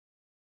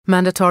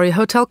Mandatory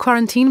hotel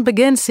quarantine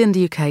begins in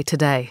the UK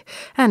today.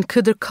 And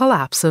could the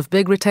collapse of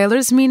big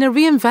retailers mean a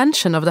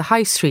reinvention of the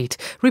high street,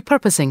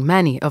 repurposing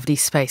many of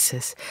these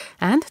spaces?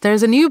 And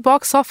there's a new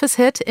box office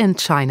hit in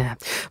China.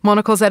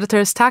 Monocle's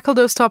editors tackle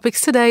those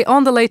topics today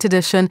on the late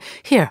edition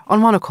here on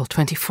Monocle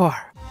 24.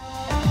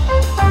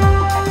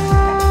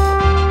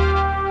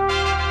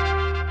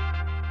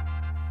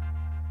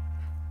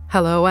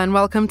 Hello and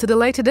welcome to the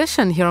late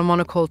edition here on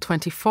Monocle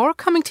 24,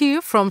 coming to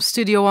you from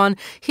Studio One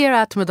here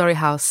at Midori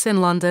House in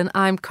London.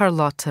 I'm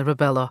Carlotta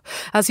Rebello.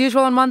 As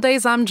usual on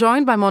Mondays, I'm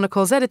joined by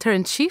Monocle's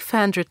editor-in-chief,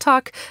 Andrew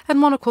Tuck, and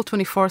Monocle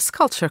 24's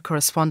culture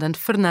correspondent,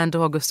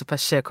 Fernando Augusto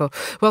Pacheco.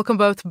 Welcome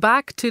both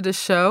back to the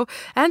show.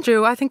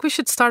 Andrew, I think we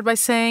should start by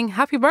saying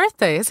happy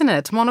birthday, isn't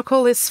it?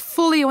 Monocle is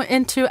fully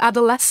into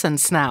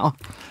adolescence now.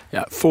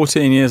 Yeah,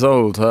 14 years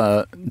old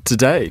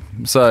today.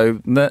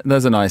 So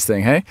there's a nice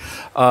thing, hey?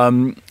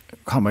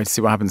 Can't wait to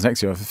see what happens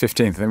next year for the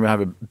 15th. I think we'll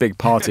have a big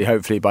party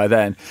hopefully by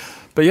then.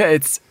 But yeah,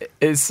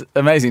 it's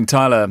amazing.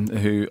 Tyler,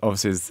 who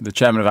obviously is the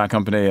chairman of our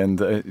company and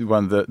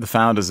one of the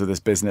founders of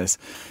this business,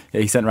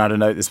 he sent around a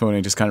note this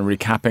morning just kind of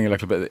recapping a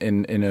little bit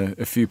in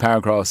a few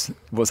paragraphs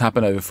what's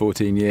happened over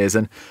 14 years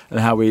and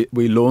how we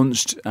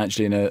launched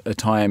actually in a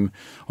time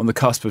on the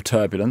cusp of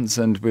turbulence,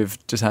 and we've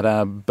just had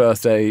our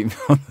birthday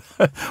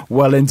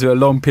well into a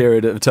long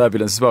period of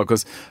turbulence as well,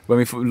 because when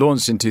we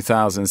launched in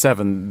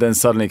 2007, then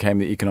suddenly came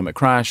the economic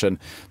crash and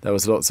there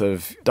was lots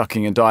of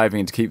ducking and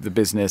diving to keep the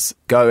business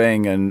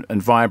going and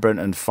vibrant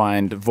and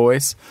find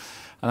voice.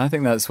 And I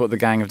think that's what the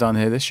gang have done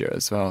here this year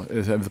as well.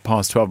 Over the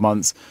past 12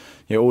 months,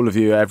 all of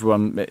you,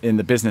 everyone in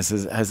the business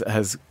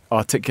has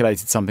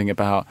articulated something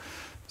about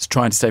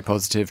trying to stay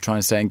positive, trying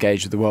to stay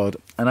engaged with the world.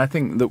 And I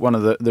think that one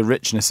of the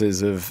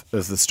richnesses of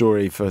the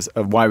story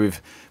of why we've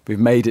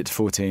made it to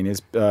 14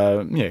 is,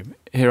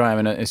 here I am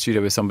in a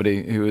studio with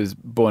somebody who was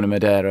born in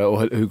Madeira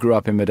or who grew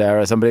up in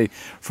Madeira, somebody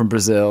from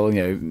Brazil,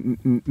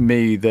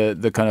 me,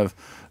 the kind of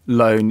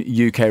lone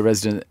UK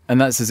resident, and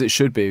that's as it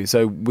should be.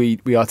 So we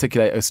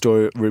articulate a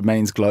story that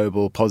remains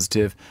global,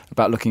 positive,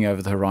 about looking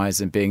over the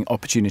horizon, being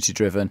opportunity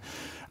driven,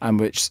 and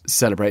which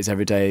celebrates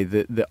every day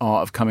the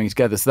art of coming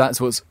together. So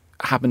that's what's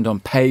happened on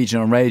page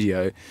and on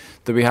radio,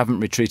 that we haven't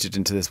retreated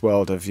into this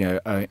world of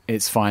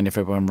it's fine if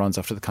everyone runs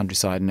off to the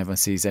countryside and never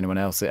sees anyone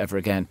else ever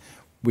again.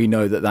 We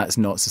know that that's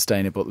not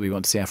sustainable, that we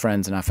want to see our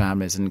friends and our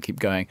families and keep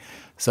going.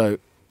 So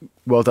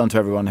well done to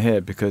everyone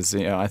here, because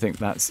I think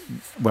that's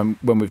when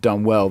we've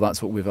done well,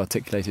 that's what we've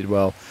articulated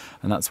well,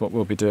 and that's what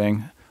we'll be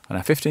doing on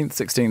our 15th,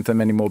 16th and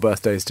many more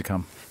birthdays to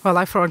come. Well,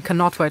 I, for one,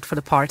 cannot wait for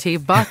the party.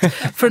 But,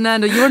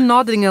 Fernando, you're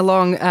nodding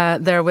along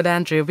there with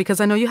Andrew,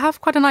 because I know you have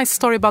quite a nice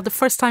story about the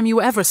first time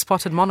you ever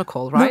spotted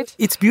Monocle, right?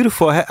 No, it's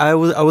beautiful. I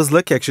was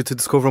lucky, actually, to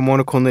discover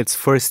Monocle in its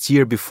first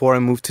year before I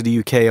moved to the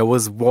UK. I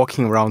was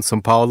walking around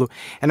São Paulo,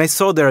 and I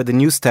saw there at the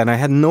newsstand. I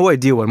had no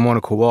idea what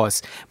Monocle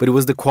was, but it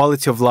was the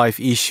quality of life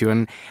issue.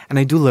 And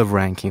I do love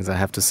rankings, I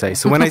have to say.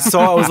 So when I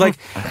saw, I was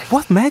like,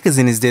 what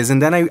magazine is this?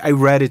 And then I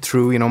read it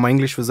through. My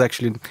English was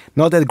actually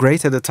not that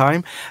great at the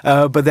time.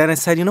 But then I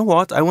said, you know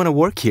what? I want to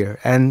work here.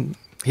 And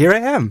here I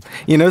am.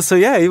 So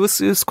yeah, it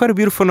was quite a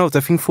beautiful note.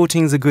 I think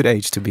 14 is a good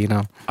age to be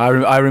now.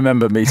 I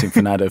remember meeting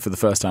Fernando for the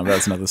first time.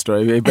 That's another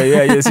story. But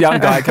yeah, this young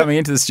guy coming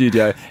into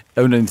the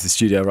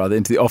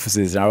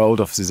offices, our old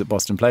offices at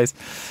Boston Place.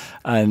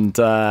 And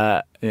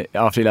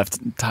after he left,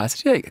 I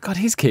said, "Yeah, God,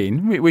 he's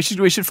keen. We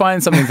should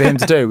find something for him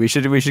to do. We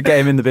should get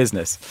him in the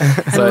business."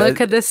 So, and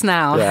look at this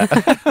now. Yeah.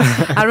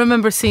 I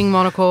remember seeing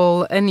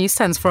Monocle in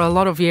newsstands for a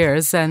lot of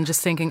years and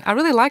just thinking, I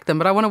really like them,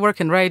 but I want to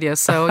work in radio,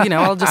 so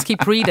I'll just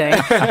keep reading.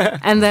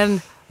 And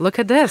then look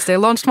at this. They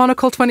launched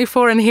Monocle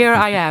 24 and here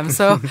I am.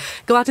 So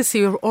glad to see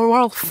you. We're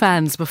all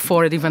fans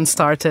before it even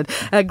started.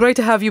 Great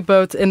to have you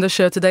both in the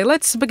show today.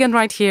 Let's begin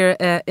right here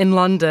in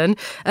London,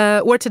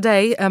 where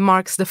today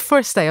marks the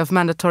first day of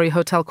mandatory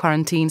hotel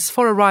quarantines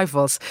for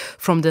arrivals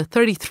from the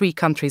 33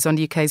 countries on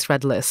the UK's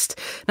red list.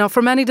 Now,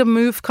 for many, the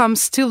move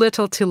comes too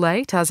little too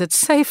late, as it's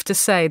safe to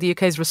say the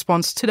UK's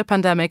response to the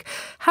pandemic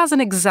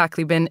hasn't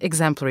exactly been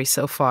exemplary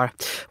so far.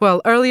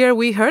 Well, earlier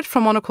we heard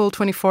from Monocle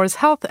 24's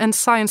health and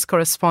science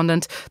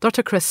correspondent,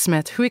 Dr. Chris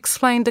Smith, who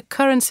explained the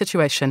current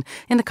situation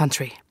in the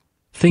country.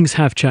 Things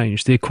have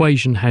changed. The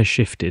equation has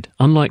shifted.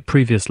 Unlike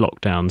previous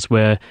lockdowns,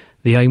 where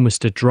the aim was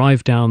to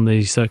drive down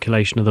the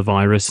circulation of the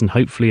virus and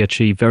hopefully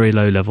achieve very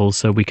low levels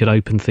so we could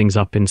open things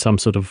up in some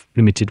sort of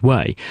limited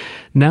way.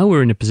 Now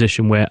we're in a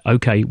position where,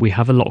 okay, we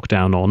have a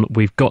lockdown on,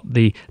 we've got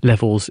the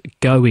levels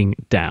going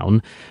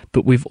down,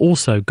 but we've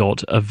also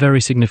got a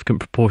very significant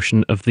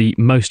proportion of the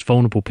most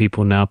vulnerable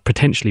people now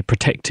potentially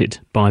protected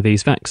by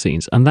these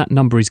vaccines. And that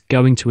number is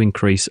going to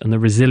increase, and the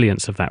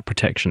resilience of that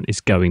protection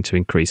is going to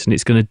increase. And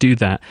it's going to do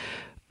that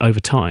over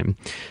time.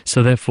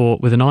 So therefore,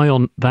 with an eye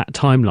on that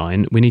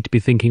timeline, we need to be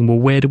thinking, well,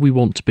 where do we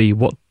want to be?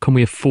 What can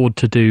we afford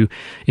to do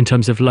in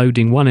terms of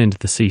loading one end of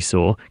the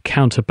seesaw,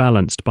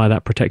 counterbalanced by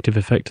that protective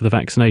effect of the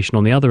vaccination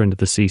on the other end of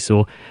the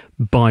seesaw,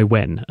 by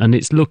when? And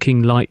it's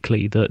looking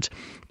likely that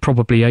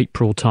probably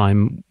April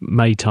time,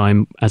 May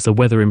time, as the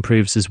weather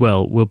improves as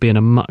well, we'll be in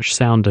a much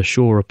sounder,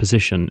 surer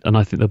position. And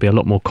I think there'll be a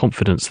lot more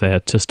confidence there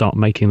to start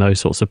making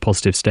those sorts of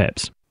positive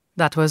steps.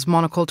 That was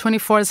Monocle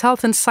 24's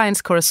health and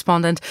science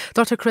correspondent,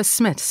 Dr. Chris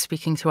Smith,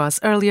 speaking to us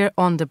earlier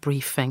on the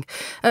briefing.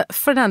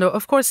 Fernando,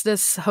 of course,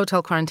 this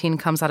hotel quarantine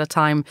comes at a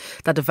time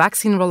that the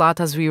vaccine rollout,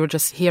 as we were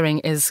just hearing,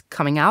 is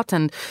coming out.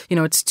 And,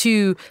 it's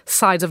two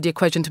sides of the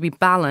equation to be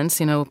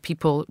balanced,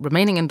 people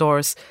remaining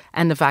indoors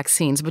and the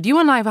vaccines. But you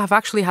and I have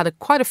actually had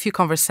quite a few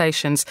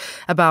conversations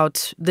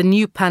about the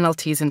new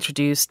penalties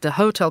introduced, the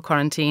hotel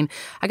quarantine.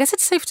 I guess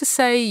it's safe to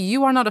say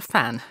you are not a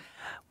fan.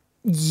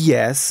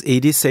 Yes,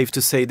 it is safe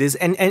to say this.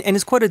 And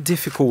it's quite a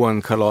difficult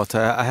one,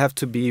 Carlotta. I have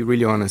to be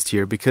really honest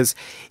here, because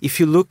if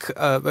you look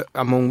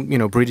among,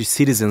 British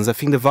citizens, I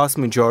think the vast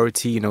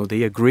majority,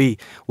 they agree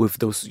with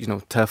those,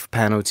 tough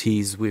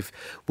penalties, with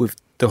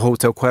the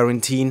hotel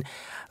quarantine.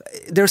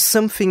 There's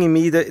something in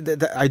me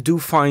that I do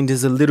find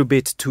is a little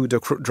bit too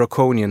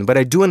draconian, but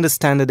I do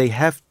understand that they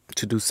have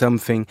to do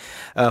something.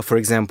 For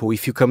example,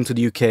 if you come to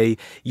the UK,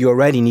 you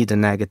already need a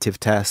negative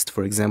test,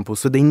 for example.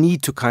 So they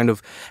need to kind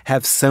of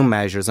have some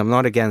measures. I'm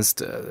not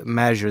against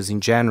measures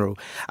in general.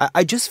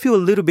 I just feel a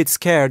little bit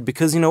scared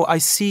because, I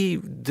see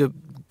the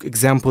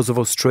examples of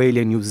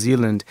Australia, New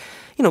Zealand,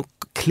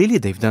 clearly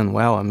they've done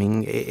well. I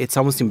mean, it's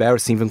almost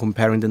embarrassing even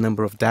comparing the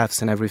number of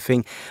deaths and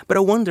everything. But I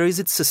wonder, is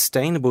it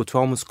sustainable to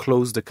almost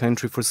close the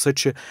country for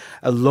such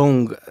a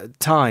long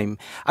time?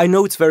 I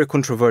know it's very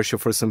controversial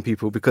for some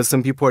people because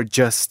some people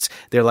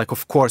they're like,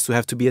 of course, we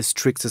have to be as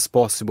strict as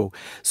possible.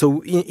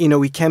 So,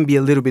 it can be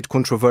a little bit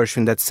controversial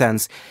in that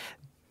sense.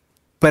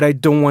 But I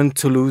don't want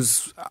to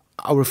lose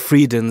our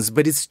freedoms,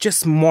 but it's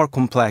just more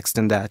complex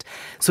than that.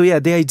 So yeah,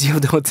 the idea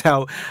of the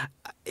hotel,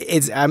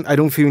 I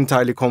don't feel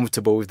entirely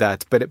comfortable with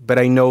that, but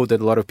I know that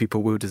a lot of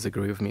people will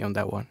disagree with me on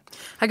that one.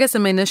 I guess the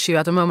main issue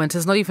at the moment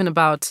is not even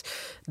about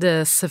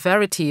the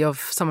severity of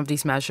some of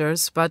these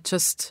measures, but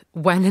just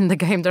when in the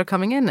game they're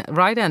coming in,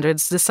 right, Andrew?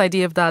 It's this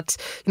idea of that,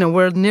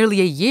 we're nearly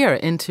a year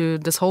into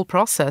this whole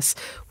process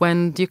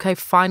when the UK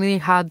finally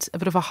had a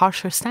bit of a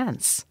harsher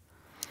stance.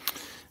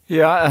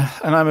 Yeah,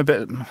 and I'm a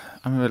bit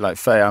like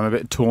Faye. I'm a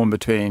bit torn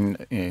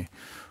between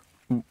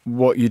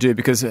what you do,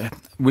 because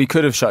we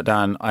could have shut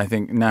down. I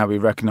think now we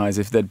recognise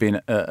if there'd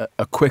been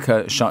a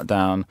quicker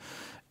shutdown,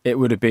 it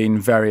would have been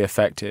very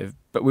effective.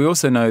 But we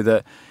also know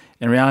that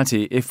in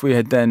reality, if we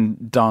had then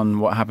done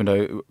what happened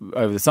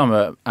over the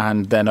summer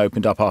and then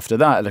opened up after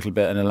that a little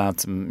bit and allowed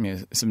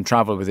some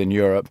travel within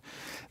Europe,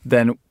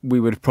 then we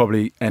would have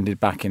probably ended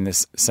back in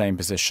this same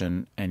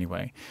position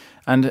anyway.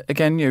 And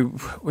again,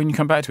 when you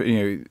come back to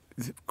it,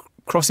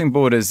 crossing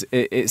borders,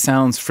 it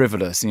sounds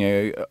frivolous.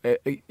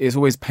 It's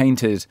always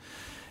painted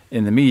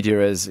in the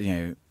media as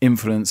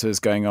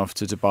influencers going off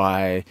to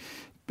Dubai,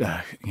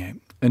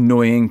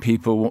 annoying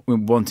people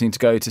wanting to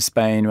go to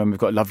Spain when we've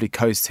got lovely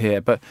coasts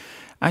here. But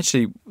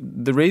actually,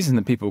 the reason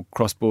that people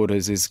cross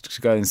borders is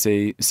to go and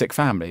see sick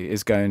family,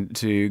 is going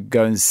to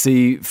go and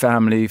see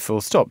family full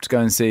stop, to go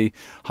and see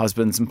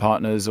husbands and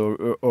partners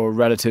or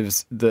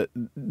relatives that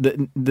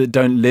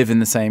don't live in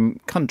the same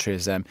country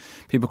as them.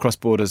 People cross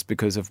borders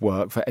because of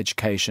work, for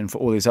education, for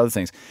all these other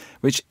things,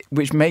 which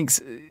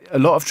makes a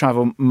lot of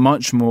travel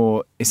much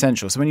more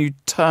essential. So when you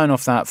turn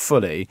off that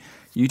fully,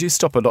 you do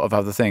stop a lot of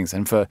other things.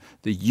 And for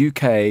the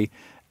UK,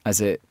 as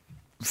it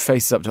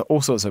faces up to all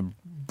sorts of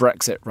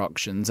Brexit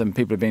ructions and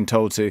people are being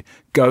told to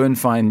go and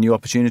find new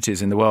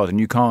opportunities in the world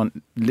and you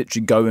can't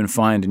literally go and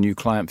find a new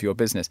client for your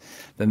business,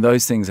 then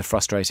those things are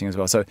frustrating as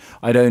well. So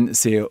I don't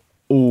see it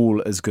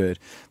all as good.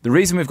 The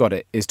reason we've got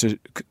it is to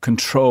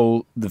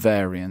control the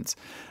variants.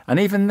 And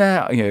even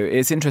there,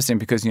 it's interesting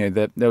because,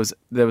 there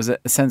was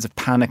a sense of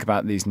panic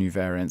about these new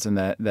variants and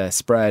their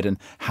spread and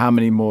how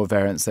many more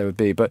variants there would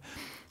be. But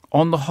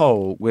on the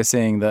whole, we're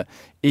seeing that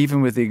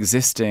even with the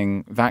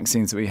existing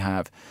vaccines that we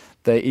have,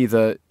 they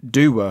either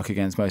do work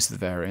against most of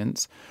the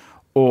variants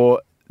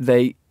or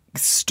they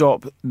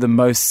stop the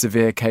most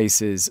severe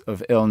cases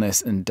of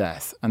illness and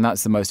death. And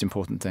that's the most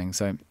important thing.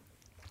 So,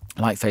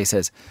 like Faye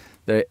says,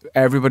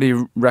 everybody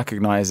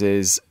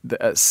recognises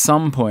that at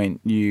some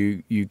point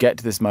you get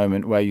to this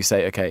moment where you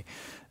say, okay,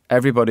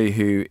 everybody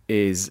who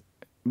is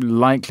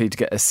likely to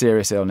get a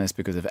serious illness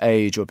because of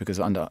age or because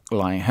of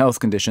underlying health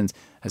conditions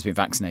has been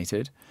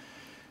vaccinated.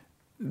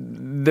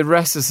 The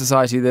rest of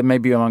society, that may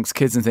be amongst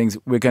kids and things,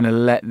 we're going to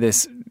let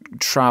this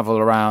travel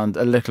around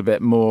a little bit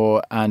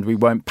more and we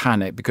won't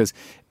panic because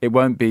it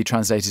won't be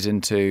translated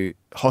into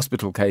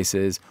hospital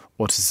cases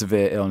or to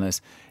severe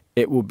illness.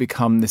 It will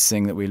become this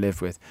thing that we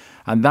live with.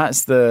 And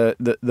that's the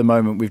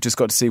moment. We've just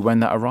got to see when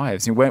that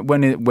arrives. When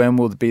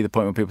will be the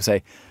point where people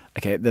say,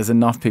 okay, there's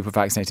enough people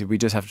vaccinated, we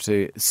just have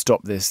to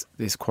stop this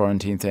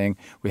quarantine thing.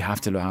 We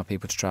have to allow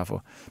people to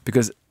travel.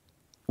 Because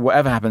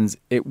whatever happens,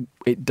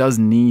 it does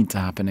need to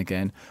happen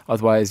again.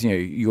 Otherwise,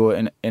 you're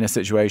in a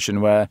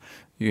situation where,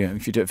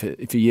 if you do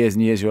it for years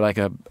and years, you're like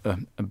a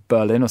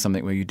Berlin or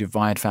something, where you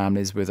divide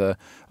families with a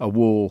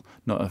wall,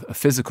 not a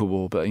physical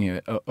wall, but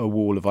a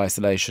wall of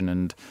isolation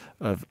and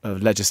of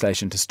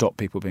legislation to stop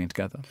people being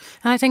together.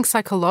 And I think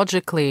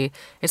psychologically,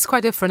 it's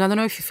quite different. I don't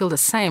know if you feel the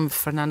same,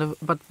 Fernando,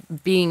 but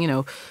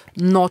being,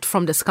 not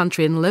from this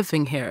country and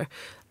living here,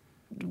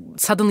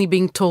 suddenly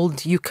being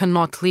told you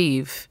cannot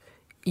leave,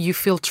 you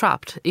feel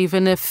trapped,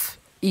 even if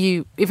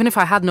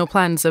I had no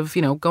plans of,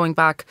 going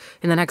back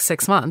in the next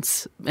 6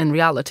 months, in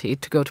reality,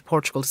 to go to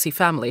Portugal to see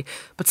family,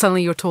 but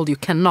suddenly you're told you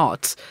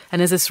cannot.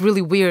 And there's this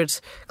really weird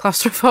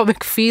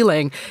claustrophobic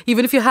feeling,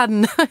 even if you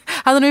hadn't.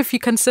 I don't know if you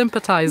can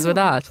sympathize with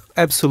that.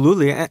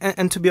 Absolutely.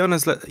 And to be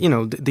honest,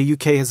 the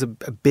UK has a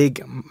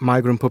big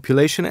migrant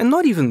population, and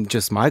not even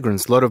just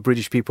migrants. A lot of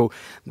British people,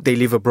 they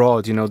live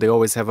abroad. They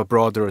always have a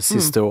brother or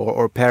sister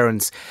or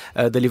parents.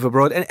 They live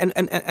abroad. And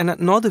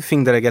another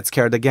thing that I get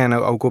scared, again,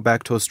 I'll go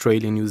back to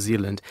Australia and New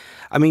Zealand.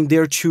 I mean,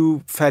 they're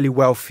two fairly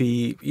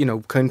wealthy,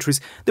 countries.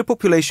 Their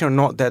population are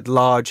not that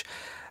large.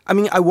 I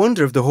mean, I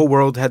wonder if the whole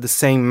world had the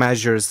same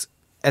measures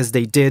as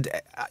they did,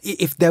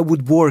 if that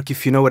would work,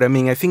 if you know what I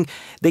mean. I think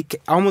they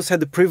almost had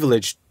the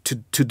privilege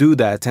to do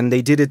that, and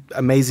they did it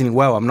amazingly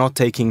well. I'm not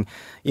taking,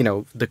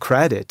 the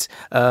credit,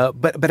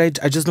 but I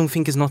just don't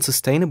think it's not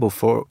sustainable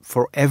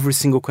for every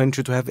single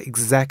country to have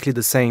exactly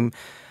the same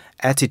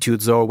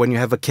attitudes, or when you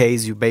have a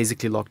case, you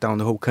basically lock down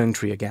the whole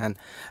country again.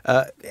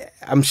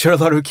 I'm sure a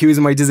lot of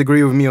accusers might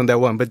disagree with me on that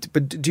one,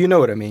 but do you know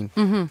what I mean?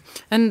 Mm-hmm.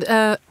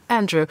 And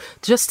Andrew,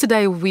 just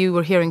today we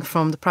were hearing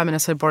from the Prime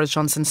Minister Boris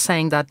Johnson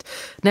saying that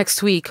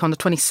next week, on the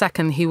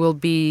 22nd, he will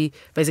be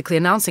basically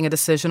announcing a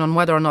decision on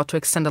whether or not to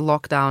extend the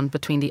lockdown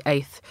between the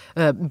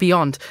 8th,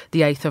 beyond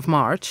the 8th of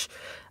March.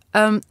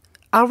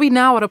 Are we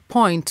now at a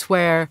point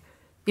where,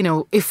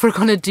 if we're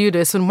going to do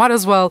this, we might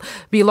as well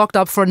be locked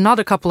up for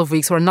another couple of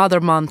weeks or another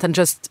month and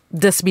just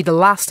this be the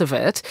last of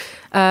it,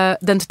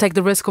 than to take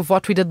the risk of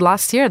what we did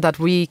last year, that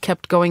we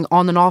kept going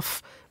on and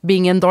off,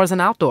 being indoors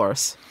and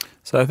outdoors?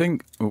 So I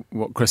think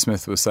what Chris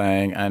Smith was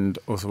saying, and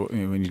also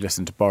when you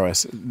listen to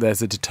Boris,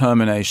 there's a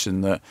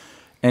determination that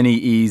any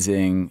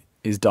easing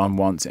is done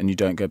once and you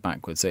don't go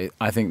backwards. So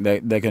I think they're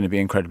going to be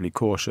incredibly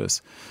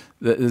cautious.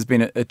 There's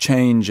been a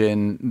change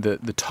in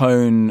the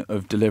tone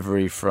of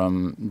delivery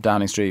from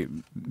Downing Street,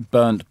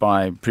 burnt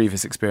by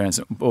previous experience,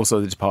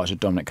 also the departure of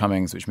Dominic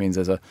Cummings, which means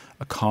there's a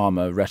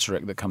calmer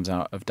rhetoric that comes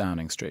out of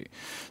Downing Street.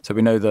 So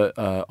we know that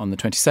on the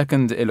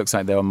 22nd, it looks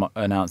like they'll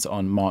announce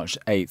on March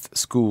 8th,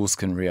 schools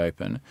can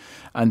reopen,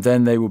 and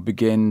then they will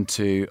begin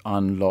to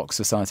unlock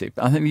society.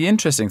 I think the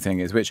interesting thing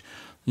is, which,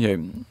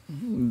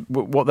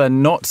 what they're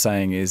not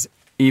saying is,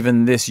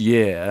 even this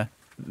year,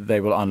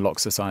 they will unlock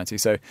society.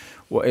 So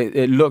what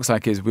it looks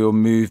like is we'll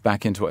move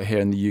back into what here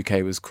in the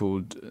UK was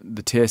called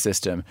the tier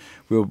system.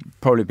 We'll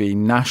probably be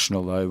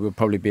national, though. We'll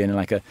probably be in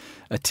like a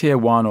tier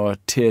 1 or a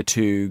tier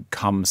 2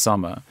 come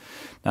summer.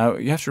 Now,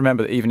 you have to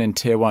remember that even in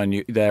tier 1,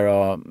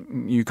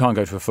 you can't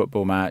go to a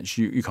football match,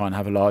 you can't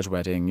have a large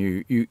wedding,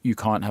 you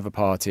can't have a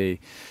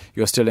party.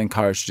 You're still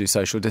encouraged to do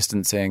social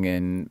distancing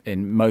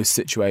in most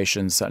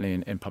situations,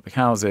 certainly in public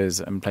houses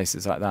and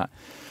places like that.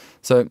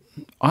 So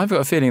I've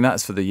got a feeling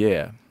that's for the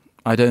year.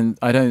 I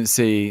don't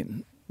see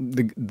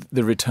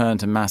the return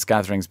to mass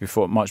gatherings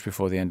much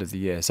before the end of the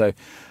year. So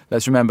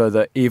let's remember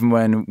that even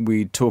when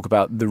we talk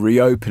about the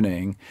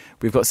reopening,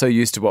 we've got so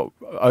used to what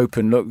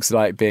open looks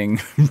like being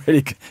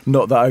really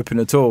not that open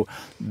at all,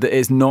 that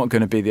it's not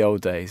going to be the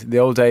old days. The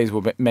old days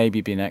will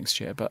maybe be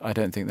next year, but I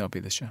don't think they'll be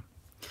this year.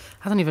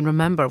 I don't even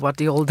remember what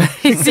the old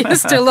days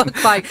used to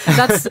look like.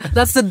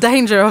 That's the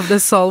danger of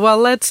this all. Well,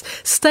 let's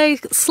stay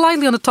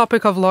slightly on the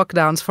topic of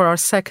lockdowns for our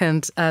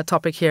second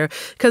topic here,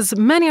 because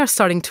many are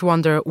starting to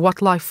wonder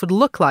what life would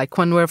look like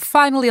when we're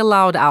finally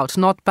allowed out,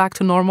 not back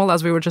to normal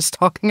as we were just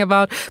talking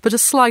about, but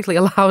just slightly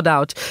allowed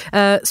out,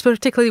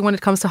 particularly when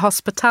it comes to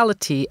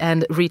hospitality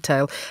and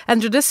retail.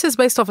 Andrew, this is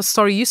based off a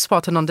story you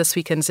spotted on this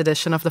weekend's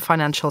edition of the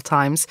Financial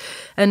Times,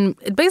 and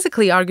it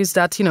basically argues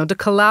that, the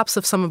collapse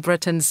of some of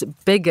Britain's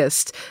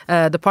biggest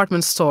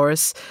department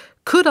stores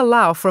could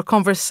allow for a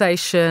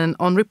conversation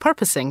on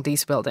repurposing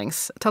these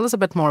buildings. Tell us a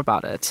bit more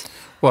about it.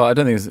 Well, I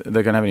don't think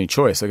they're going to have any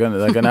choice. They're going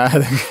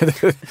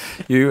to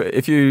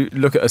if you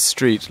look at a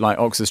street like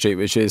Oxford Street,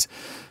 which is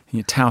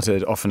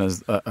touted often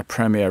as a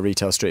premier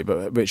retail street,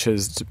 but which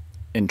has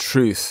in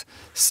truth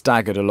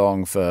staggered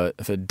along for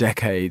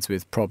decades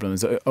with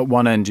problems. At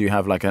one end you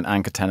have like an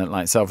anchor tenant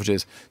like itself, which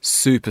is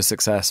super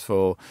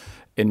successful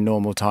in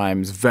normal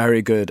times,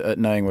 very good at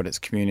knowing what its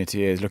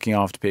community is, looking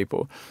after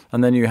people.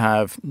 And then you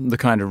have the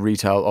kind of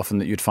retail often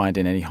that you'd find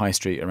in any high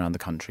street around the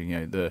country,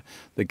 the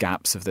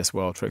Gaps of this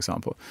world, for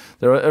example.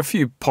 There are a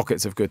few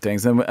pockets of good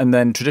things. And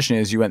then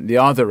traditionally, as you went the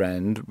other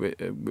end,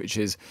 which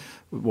is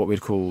what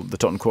we'd call the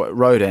Tottenham Court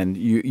Road end,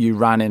 you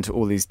ran into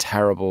all these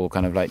terrible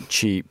kind of like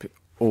cheap,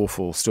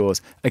 awful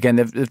stores. Again,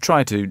 they've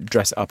tried to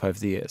dress it up over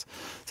the years.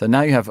 So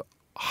now you have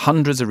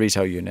hundreds of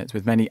retail units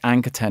with many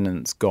anchor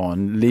tenants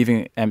gone,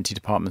 leaving empty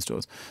department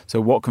stores.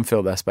 So what can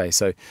fill their space?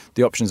 So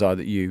the options are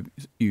that you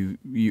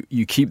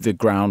keep the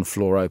ground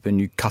floor open,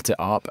 you cut it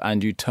up,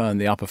 and you turn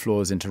the upper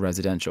floors into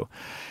residential.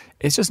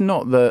 It's just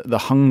not the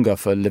hunger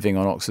for living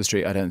on Oxford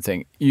Street, I don't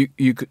think.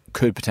 You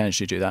could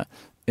potentially do that.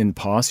 In the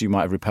past, you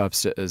might have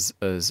repurposed it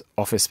as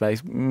office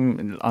space.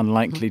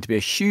 Unlikely to be a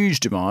huge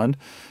demand,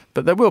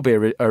 but there will be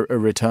a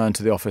return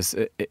to the office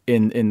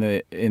in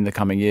the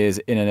coming years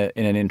in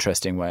an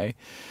interesting way.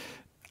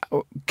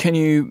 Can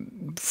you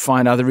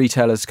find other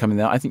retailers to come in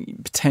there? I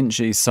think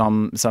potentially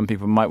some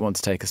people might want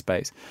to take a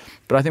space,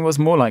 but I think what's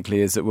more likely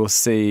is that we'll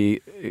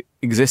see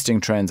existing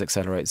trends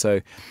accelerate.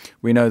 So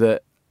we know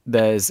that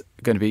there's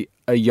going to be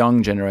a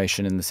young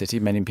generation in the city.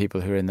 Many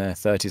people who are in their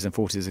 30s and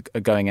 40s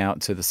are going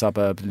out to the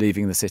suburbs,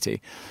 leaving the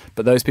city.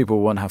 But those people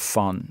want to have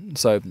fun.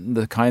 So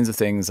the kinds of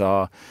things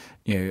are,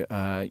 you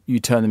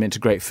turn them into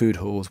great food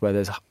halls where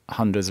there's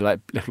hundreds of like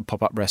little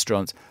pop-up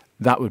restaurants.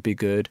 That would be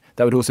good.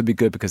 That would also be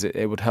good because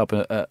it would help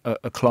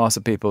a class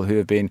of people who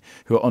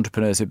are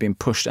entrepreneurs who've been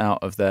pushed out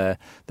of their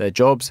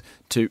jobs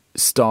to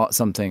start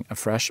something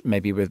afresh,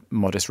 maybe with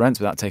modest rents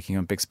without taking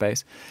on big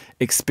space.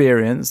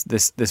 Experience.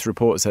 This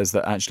report says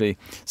that actually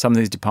some of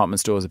these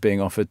department stores are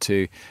being offered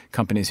to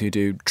companies who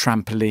do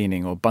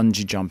trampolining or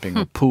bungee jumping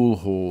or pool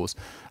halls,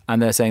 and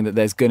they're saying that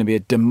there's going to be a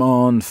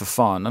demand for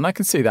fun, and I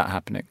can see that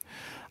happening.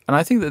 And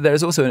I think that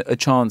there's also a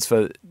chance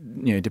for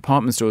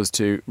department stores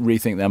to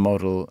rethink their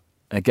model.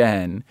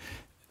 Again,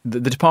 the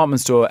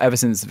department store, ever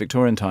since the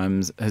Victorian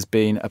times, has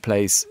been a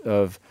place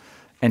of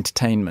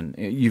entertainment.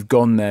 You've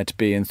gone there to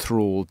be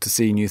enthralled, to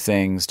see new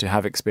things, to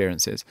have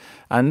experiences.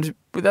 And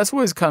that's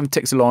always kind of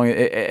ticks along.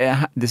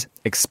 This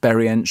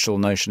experiential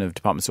notion of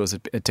department stores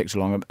has ticked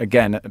along,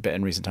 again, a bit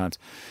in recent times.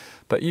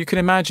 But you can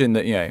imagine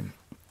that,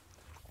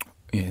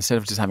 instead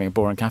of just having a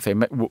boring cafe,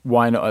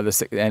 why not at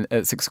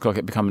 6 o'clock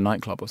it become a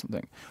nightclub or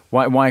something?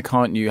 Why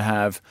can't you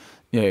have,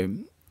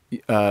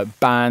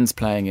 bands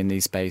playing in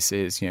these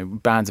spaces?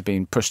 Bands are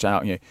being pushed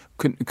out.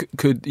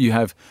 Could you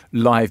have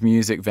live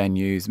music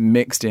venues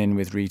mixed in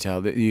with retail?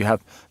 That you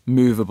have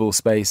movable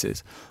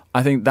spaces.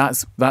 I think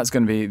that's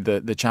going to be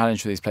the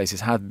challenge for these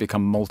places. How to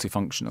become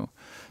multifunctional.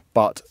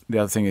 But the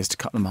other thing is to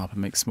cut them up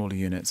and make smaller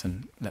units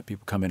and let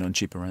people come in on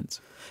cheaper rents.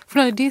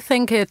 Fernando, do you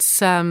think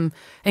it's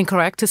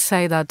incorrect to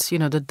say that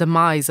the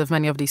demise of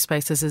many of these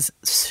spaces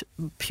is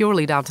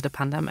purely down to the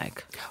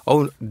pandemic?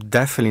 Oh,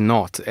 definitely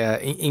not.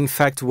 In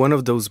fact, one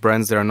of those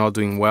brands that are not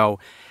doing well,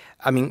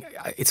 I mean,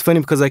 it's funny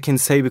because I can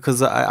say,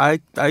 because I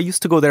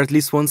used to go there at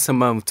least once a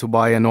month to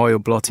buy an oil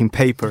blotting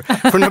paper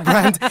from a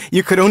brand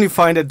you could only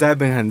find at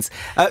Debenhams.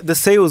 The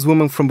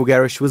saleswoman from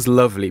Bulgaria, she was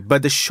lovely,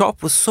 but the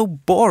shop was so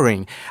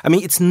boring. I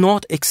mean, it's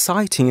not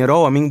exciting at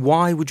all. I mean,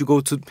 why would you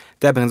go to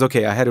Debenhams?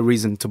 Okay, I had a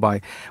reason to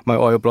buy my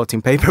oil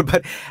blotting paper,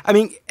 but I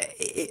mean,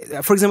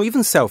 for example,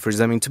 even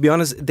Selfridges, I mean, to be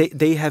honest,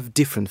 they have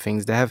different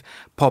things. They have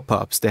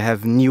pop-ups, they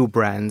have new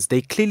brands.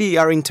 They clearly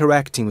are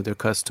interacting with their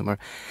customer.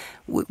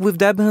 With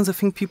Debenhams, I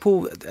think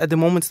people at the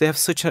moment, they have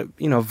such a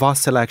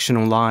vast selection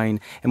online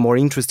and more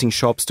interesting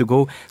shops to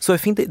go. So I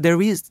think that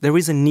there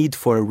is a need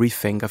for a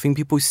rethink. I think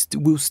people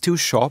will still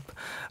shop,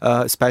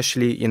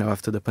 especially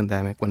after the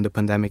pandemic, when the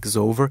pandemic is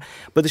over.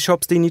 But the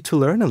shops, they need to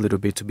learn a little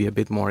bit to be a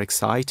bit more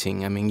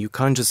exciting. I mean, you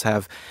can't just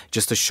have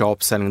just a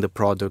shop selling the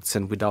products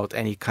and without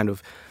any kind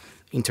of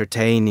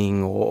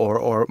entertaining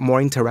or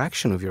more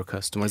interaction with your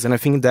customers. And I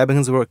think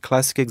Debenhams were a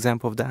classic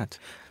example of that.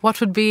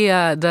 What would be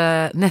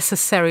the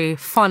necessary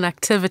fun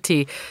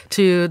activity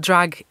to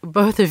drag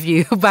both of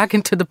you back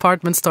into the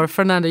department store?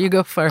 Fernando, you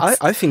go first.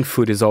 I think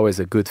food is always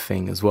a good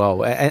thing as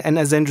well. And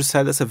as Andrew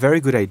said, that's a very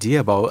good idea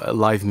about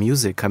live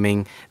music. I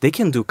mean, they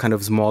can do kind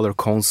of smaller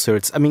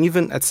concerts. I mean,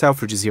 even at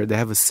Selfridges here, they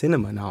have a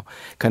cinema now,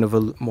 kind of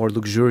a more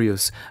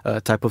luxurious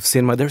type of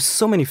cinema. There's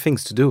so many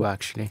things to do,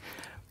 actually.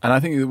 And I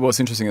think what's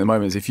interesting at the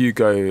moment is if you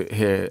go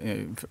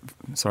here,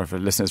 sorry for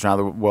listeners around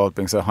the world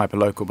being so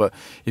hyper-local, but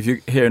if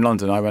you here in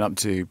London, I went up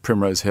to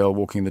Primrose Hill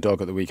walking the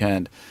dog at the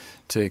weekend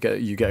to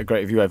get a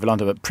great view over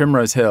London. But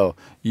Primrose Hill,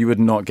 you would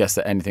not guess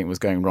that anything was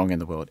going wrong in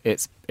the world.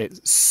 It's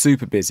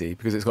super busy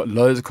because it's got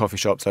loads of coffee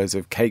shops, loads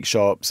of cake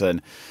shops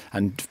and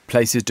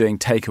places doing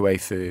takeaway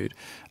food.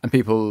 And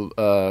people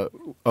are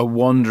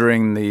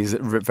wandering these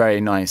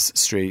very nice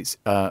streets.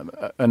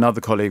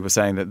 Another colleague was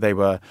saying that they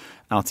were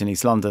out in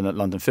East London at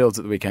London Fields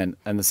at the weekend,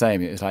 and the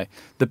same. It was like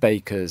the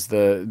bakers,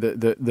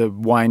 the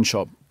wine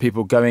shop,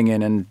 people going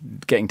in and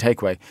getting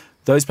takeaway.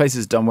 Those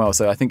places have done well.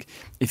 So I think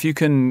if you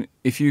can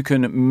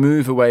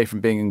move away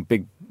from being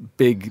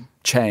big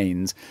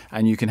chains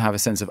and you can have a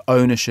sense of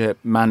ownership,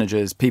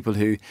 managers, people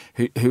who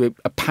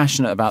are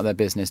passionate about their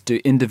business, do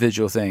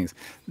individual things,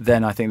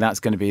 then I think that's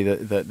going to be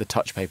the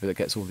touch paper that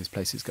gets all these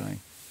places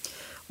going.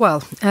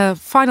 Well,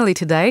 finally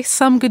today,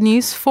 some good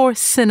news for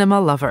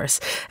cinema lovers.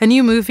 A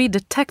new movie,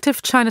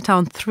 Detective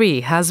Chinatown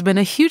 3, has been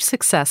a huge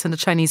success in the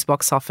Chinese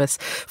box office.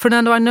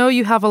 Fernando, I know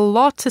you have a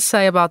lot to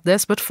say about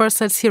this, but first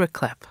let's hear a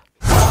clip.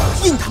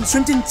 印堂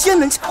深圳奸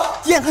人强，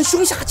眼看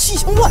凶杀气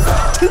象乱，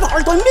腿膀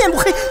二短面目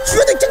黑，绝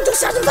对真正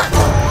杀人犯。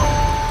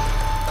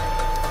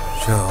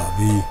傻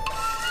逼，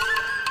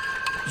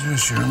这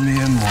是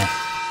面膜，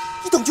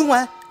你懂中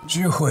文？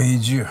只会一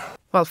句。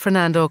 Well,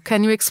 Fernando,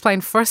 can you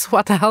explain first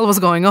what the hell was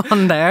going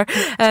on there?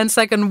 And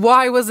second,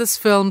 why was this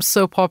film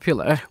so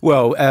popular?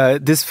 Well,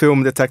 this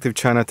film, Detective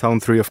Chinatown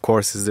 3, of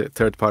course, is the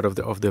third part of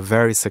the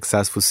very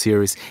successful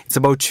series. It's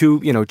about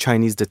two,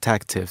 Chinese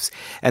detectives,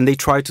 and they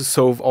try to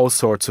solve all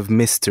sorts of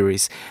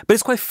mysteries. But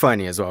it's quite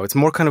funny as well. It's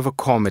more kind of a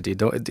comedy.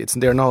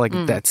 They're not like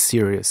that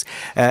serious.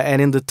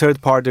 And in the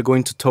third part, they're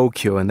going to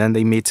Tokyo, and then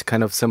they meet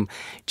kind of some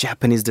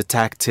Japanese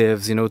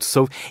detectives,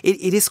 So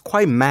it is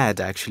quite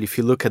mad, actually, if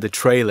you look at the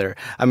trailer.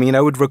 I mean,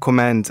 I would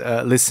recommend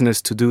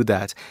listeners to do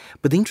that.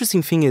 But the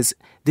interesting thing is,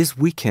 this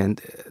weekend,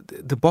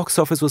 the box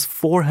office was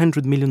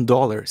 $400 million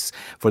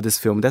for this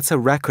film. That's a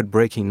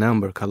record-breaking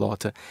number,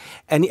 Carlotta.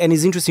 And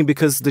it's interesting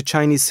because the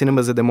Chinese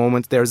cinemas at the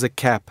moment, there's a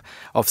cap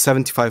of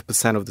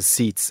 75% of the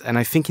seats. And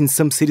I think in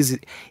some cities,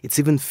 it's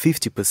even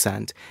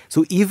 50%.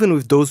 So even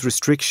with those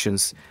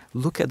restrictions,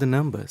 look at the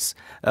numbers.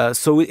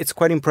 So it's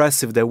quite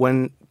impressive that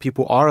when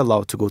people are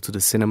allowed to go to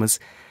the cinemas,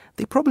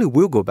 they probably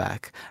will go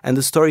back. And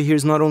the story here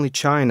is not only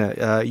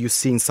China. You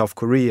see in South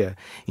Korea,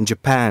 in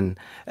Japan.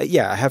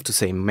 I have to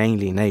say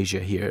mainly in Asia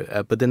here.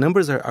 But the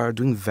numbers are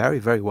doing very,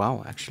 very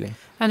well, actually.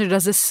 Andrew,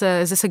 is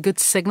this a good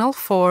signal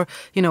for,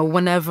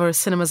 whenever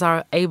cinemas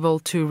are able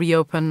to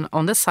reopen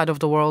on this side of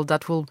the world,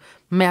 that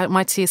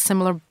might see a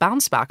similar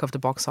bounce back of the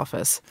box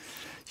office?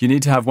 You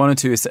need to have one or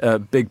two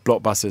big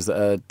blockbusters that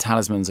are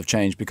talismans of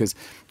change, because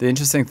the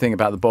interesting thing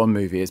about the Bond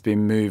movie, it's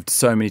been moved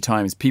so many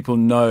times. People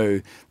know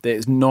that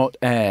it's not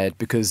aired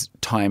because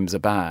times are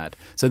bad.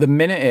 So the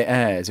minute it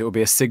airs, it will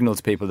be a signal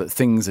to people that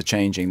things are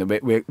changing,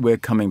 that we're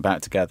coming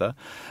back together.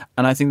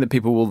 And I think that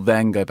people will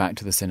then go back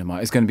to the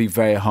cinema. It's going to be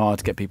very hard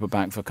to get people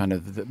back for kind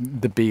of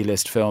the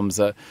B-list films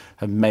that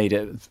have made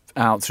it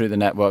out through the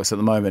networks at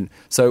the moment.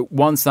 So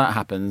once that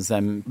happens,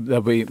 then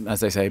there'll be, as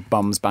they say,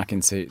 bums back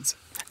in seats.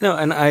 No,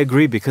 and I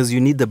agree, because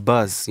you need the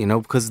buzz,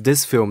 because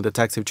this film,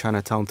 Detective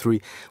Chinatown 3,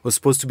 was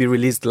supposed to be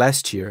released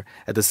last year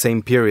at the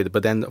same period,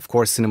 but then, of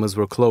course, cinemas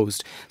were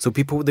closed. So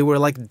people, they were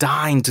like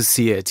dying to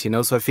see it,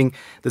 So I think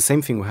the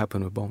same thing will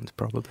happen with Bond,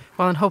 probably.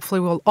 Well, and hopefully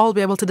we'll all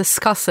be able to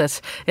discuss it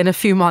in a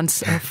few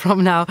months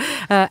from now.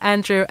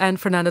 Andrew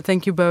and Fernando,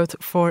 thank you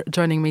both for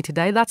joining me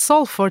today. That's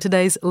all for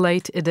today's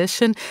Late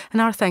Edition.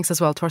 And our thanks as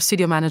well to our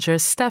studio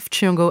managers, Steph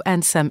Chungo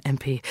and Sam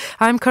MP.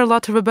 I'm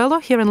Carlotta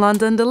Rebello here in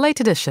London. The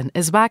Late Edition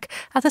is back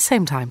at the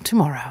same time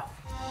tomorrow.